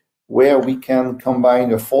unit where we can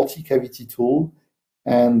combine a 40-cavity tool,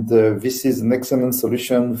 and this is an excellent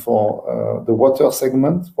solution for the water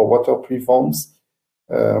segment, for water preforms,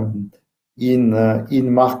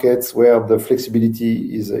 in markets where the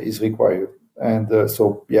flexibility is required. And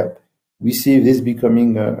so, yeah, we see this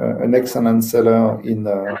becoming an excellent seller in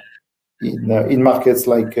markets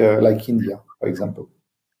like India, for example.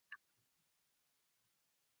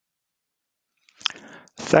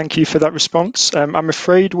 Thank you for that response. I'm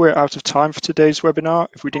afraid we're out of time for today's webinar.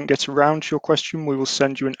 If we didn't get around to your question, we will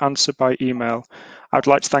send you an answer by email. I'd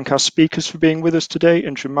like to thank our speakers for being with us today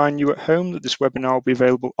and to remind you at home that this webinar will be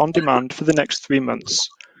available on demand for the next 3 months.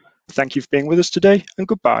 Thank you for being with us today, and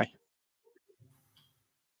goodbye.